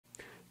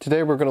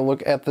Today we're going to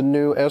look at the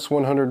new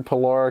S100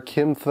 Polara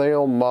Kim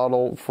Thayil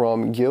model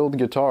from Guild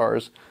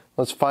Guitars.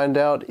 Let's find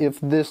out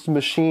if this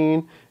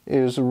machine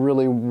is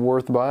really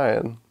worth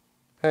buying.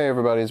 Hey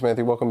everybody, it's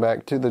Matthew. Welcome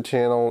back to the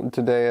channel.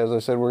 Today, as I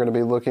said, we're going to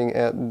be looking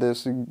at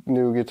this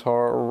new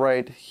guitar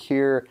right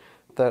here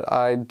that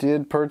I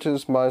did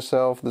purchase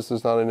myself. This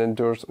is not an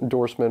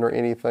endorsement or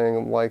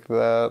anything like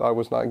that. I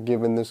was not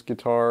given this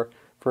guitar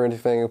for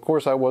anything. Of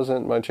course I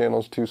wasn't. My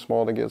channel's too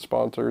small to get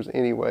sponsors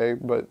anyway,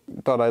 but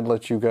thought I'd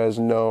let you guys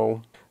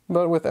know.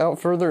 But without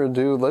further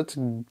ado, let's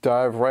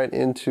dive right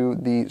into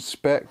the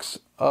specs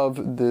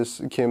of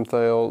this Kim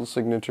Thayil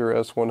signature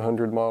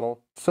S100 model.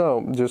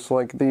 So, just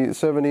like the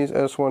 70s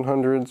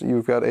S100s,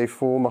 you've got a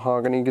full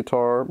mahogany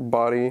guitar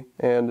body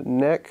and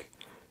neck.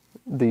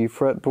 The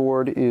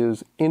fretboard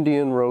is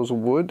Indian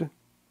rosewood,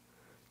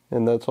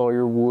 and that's all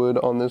your wood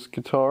on this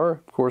guitar.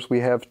 Of course, we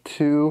have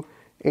two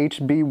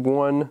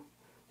HB1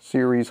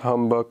 series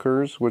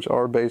humbuckers, which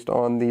are based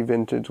on the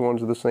vintage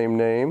ones of the same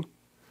name.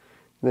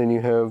 Then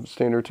you have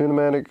standard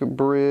tunematic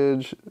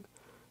bridge,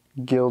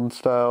 Guild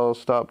style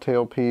stop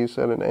tailpiece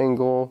at an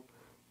angle,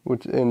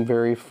 which and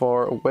very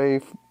far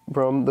away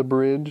from the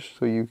bridge,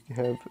 so you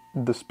have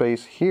the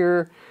space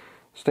here.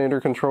 Standard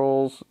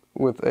controls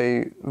with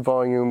a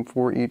volume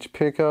for each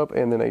pickup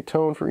and then a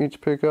tone for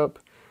each pickup.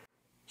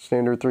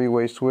 Standard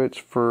three-way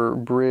switch for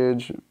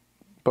bridge,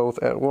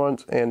 both at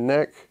once, and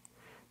neck.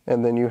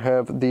 And then you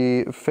have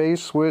the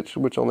phase switch,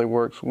 which only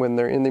works when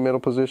they're in the middle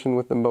position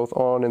with them both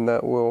on, and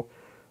that will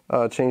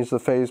change the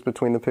phase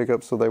between the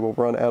pickups so they will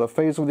run out of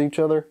phase with each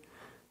other.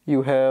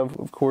 You have,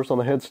 of course, on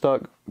the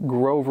headstock,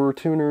 Grover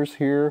tuners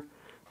here,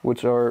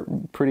 which are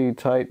pretty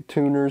tight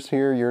tuners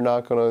here. You're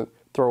not going to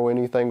throw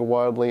anything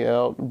wildly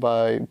out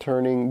by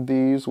turning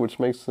these, which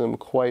makes them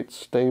quite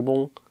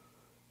stable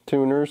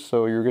tuners,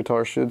 so your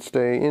guitar should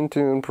stay in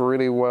tune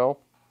pretty well.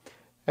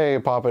 Hey,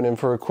 popping in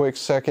for a quick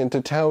second to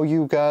tell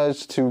you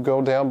guys to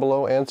go down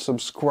below and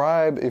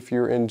subscribe if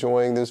you're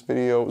enjoying this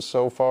video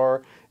so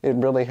far. It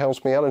really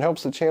helps me out and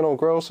helps the channel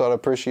grow, so I'd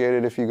appreciate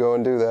it if you go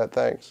and do that.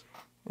 Thanks.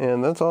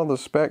 And that's all the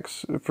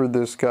specs for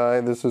this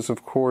guy. This is,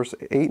 of course,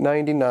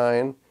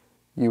 $8.99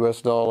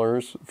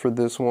 US for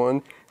this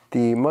one.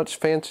 The much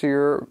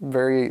fancier,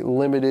 very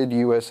limited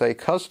USA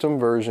custom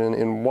version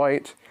in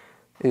white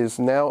is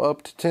now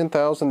up to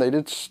 $10,000. They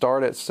did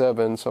start at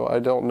 $7,000, so I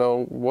don't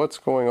know what's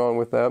going on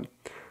with that.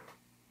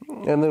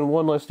 And then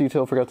one last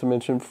detail I forgot to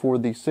mention for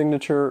the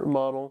signature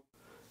model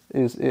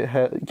is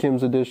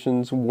Kim's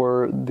editions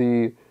were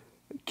the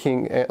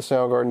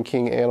Soundgarden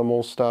King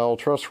Animal style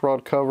truss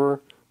rod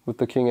cover with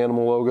the King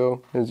Animal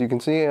logo, as you can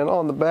see. And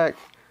on the back,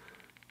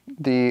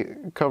 the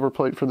cover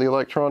plate for the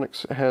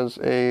electronics has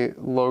a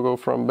logo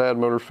from Bad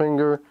Motor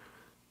Finger,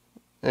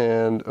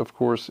 and of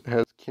course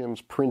has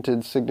Kim's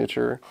printed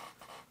signature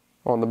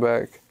on the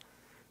back,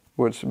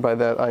 which by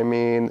that I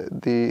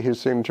mean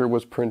his signature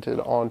was printed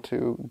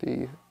onto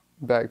the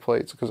back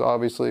plates, because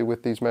obviously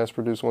with these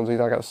mass-produced ones he's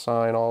not going to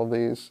sign all of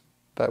these.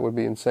 That would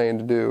be insane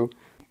to do.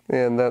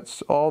 And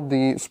that's all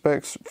the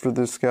specs for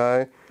this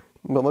guy.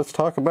 But let's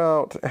talk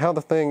about how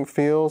the thing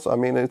feels. I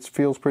mean, it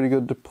feels pretty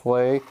good to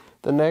play.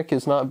 The neck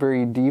is not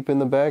very deep in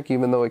the back,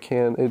 even though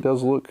it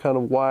does look kind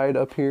of wide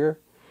up here.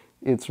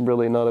 It's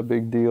really not a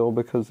big deal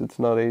because it's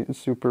not a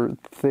super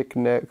thick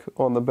neck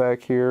on the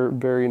back here.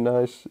 Very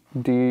nice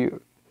D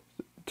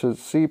to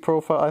C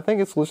profile. I think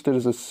it's listed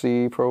as a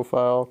C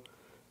profile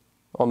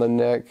on the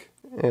neck.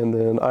 And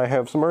then I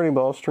have some Ernie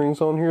Ball strings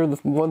on here. The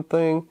one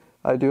thing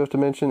I do have to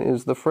mention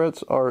is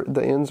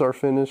the ends are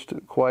finished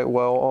quite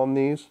well on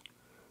these.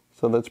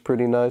 So that's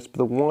pretty nice. But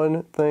the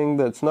one thing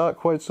that's not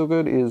quite so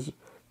good is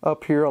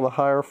up here on the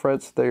higher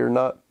frets. They are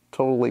not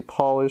totally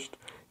polished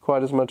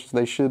quite as much as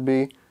they should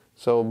be.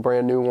 So a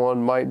brand new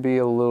one might be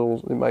a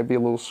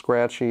little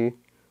scratchy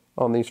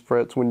on these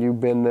frets when you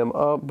bend them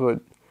up,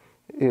 but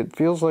it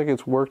feels like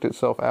it's worked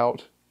itself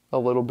out a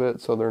little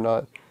bit, so they're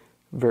not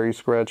very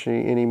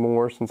scratchy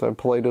anymore since I've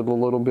played it a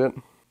little bit.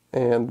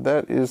 And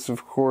that is,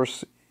 of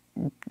course,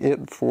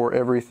 it for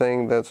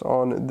everything that's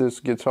on this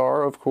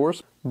guitar, of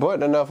course.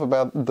 But enough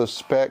about the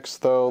specs,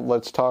 though.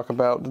 Let's talk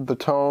about the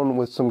tone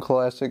with some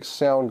classic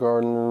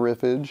Soundgarden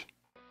riffage.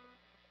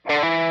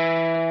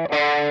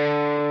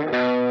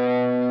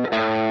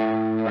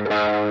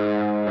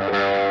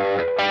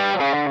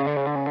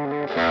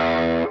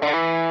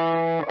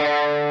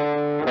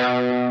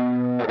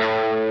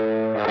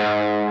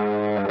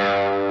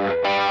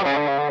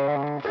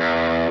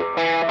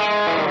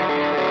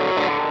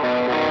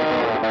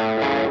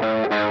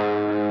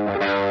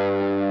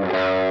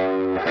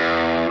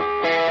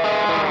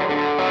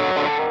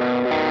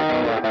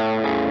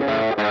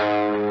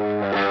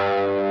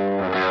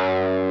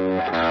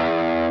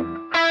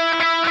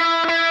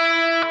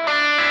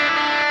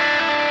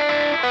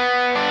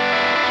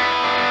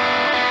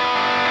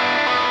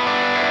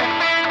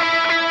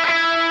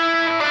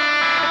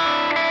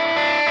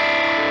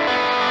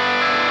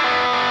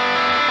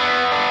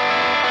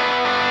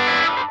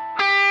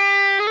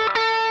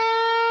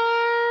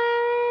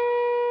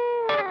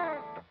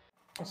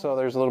 So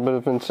there's a little bit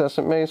of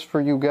incessant mace for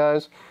you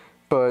guys.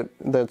 but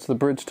that's the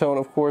bridge tone,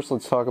 of course.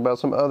 Let's talk about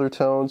some other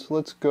tones.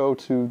 Let's go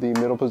to the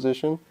middle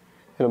position,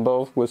 hit them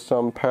both with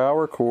some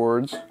power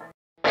chords.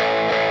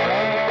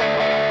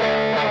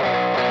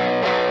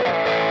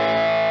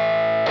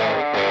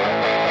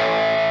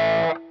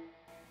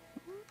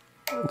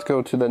 Let's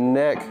go to the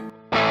neck.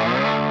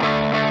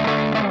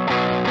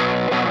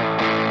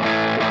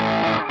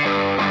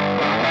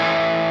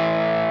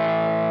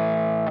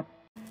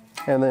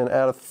 And then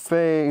out of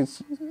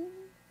phase.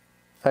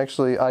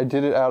 Actually, I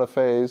did it out of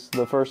phase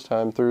the first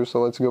time through,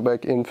 so let's go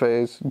back in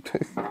phase.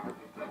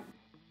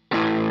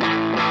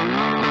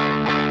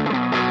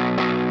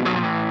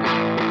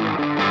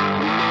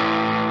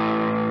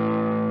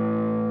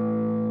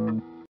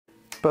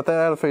 But that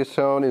out of phase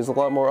tone is a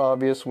lot more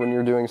obvious when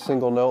you're doing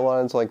single note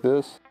lines like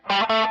this.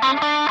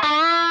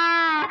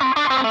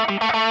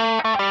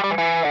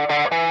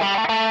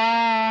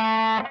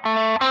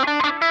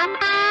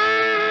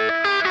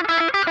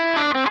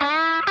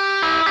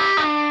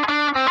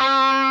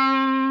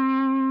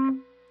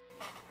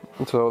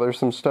 So there's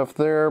some stuff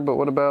there, but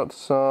what about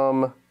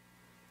some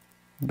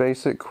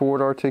basic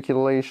chord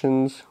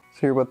articulations? Let's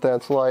hear what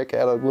that's like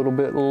at a little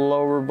bit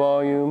lower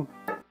volume.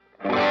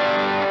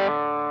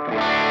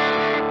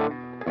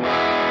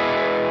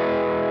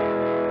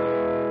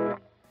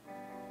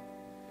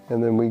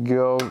 And then we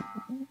go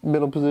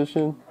middle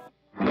position.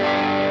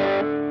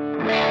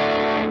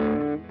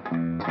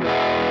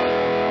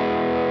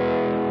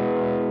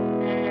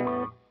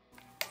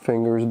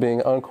 Fingers being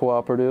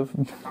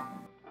uncooperative.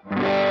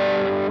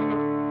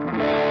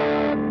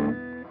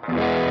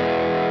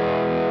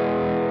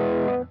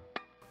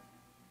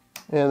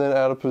 And then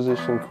out of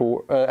position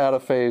out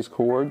of phase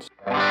chords.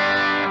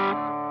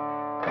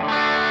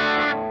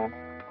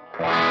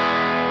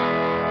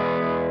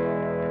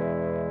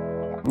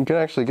 You can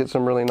actually get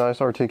some really nice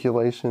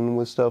articulation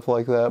with stuff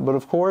like that. But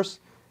of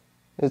course,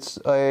 it's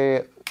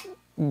a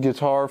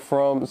guitar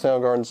from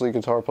Soundgarden's lead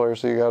guitar player,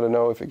 so you got to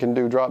know if it can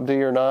do drop D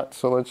or not.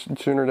 So let's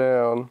tune her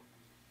down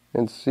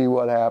and see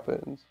what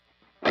happens.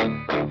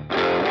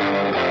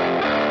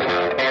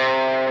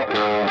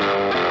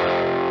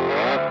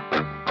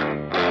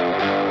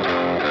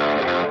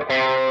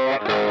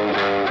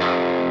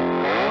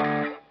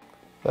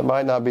 That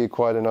might not be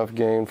quite enough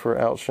gain for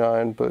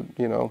outshine, but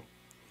you know,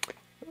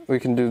 we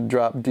can do the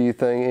drop D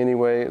thing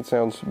anyway. It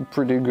sounds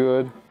pretty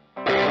good.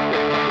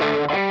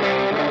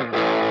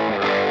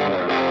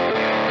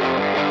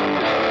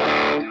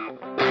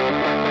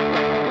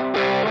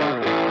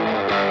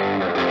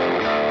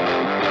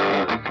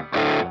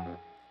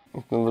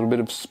 A little bit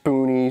of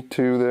spoony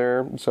too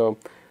there. So,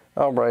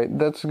 alright,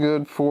 that's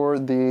good for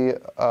the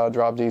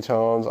drop D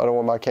tones. I don't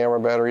want my camera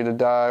battery to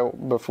die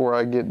before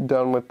I get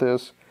done with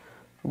this.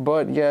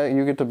 But yeah,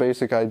 you get the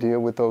basic idea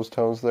with those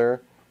tones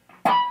there.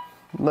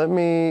 Let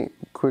me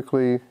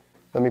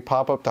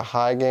pop up the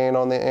high gain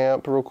on the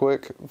amp real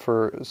quick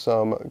for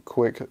some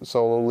quick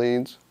solo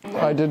leads.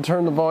 I did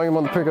turn the volume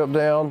on the pickup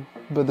down,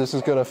 but this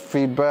is going to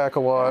feed back a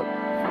lot,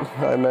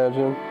 I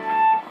imagine.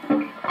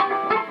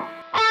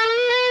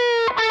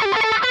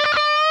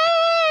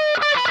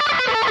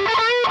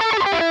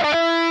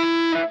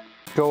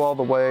 Go all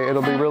the way,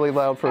 it'll be really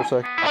loud for a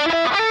second.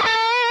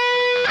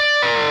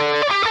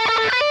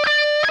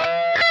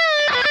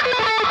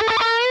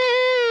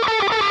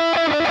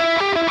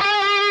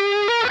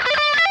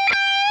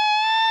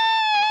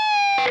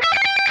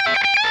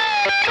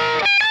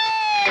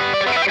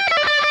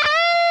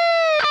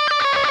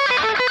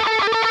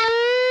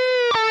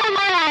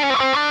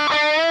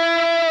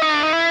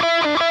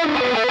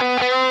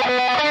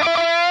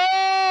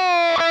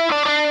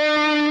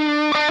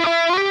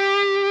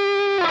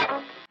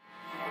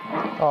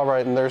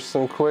 Alright, and there's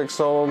some quick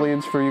solo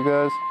leads for you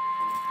guys.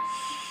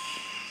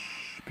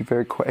 Be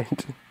very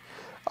quiet.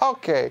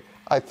 Okay,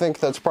 I think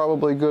that's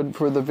probably good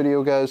for the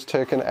video, guys,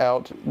 checking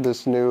out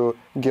this new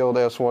Guild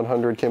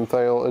S100 Kim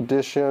Thayil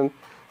edition.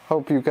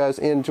 Hope you guys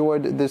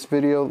enjoyed this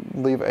video.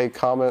 Leave a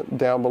comment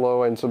down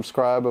below and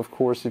subscribe, of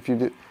course, if you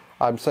do.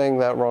 I'm saying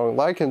that wrong.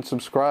 Like and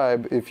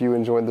subscribe if you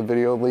enjoyed the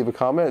video. Leave a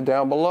comment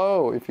down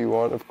below if you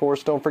want. Of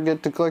course, don't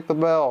forget to click the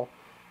bell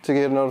to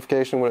get a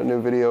notification when a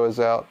new video is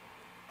out.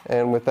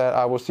 And with that,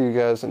 I will see you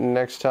guys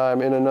next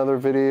time in another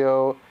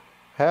video.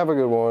 Have a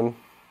good one.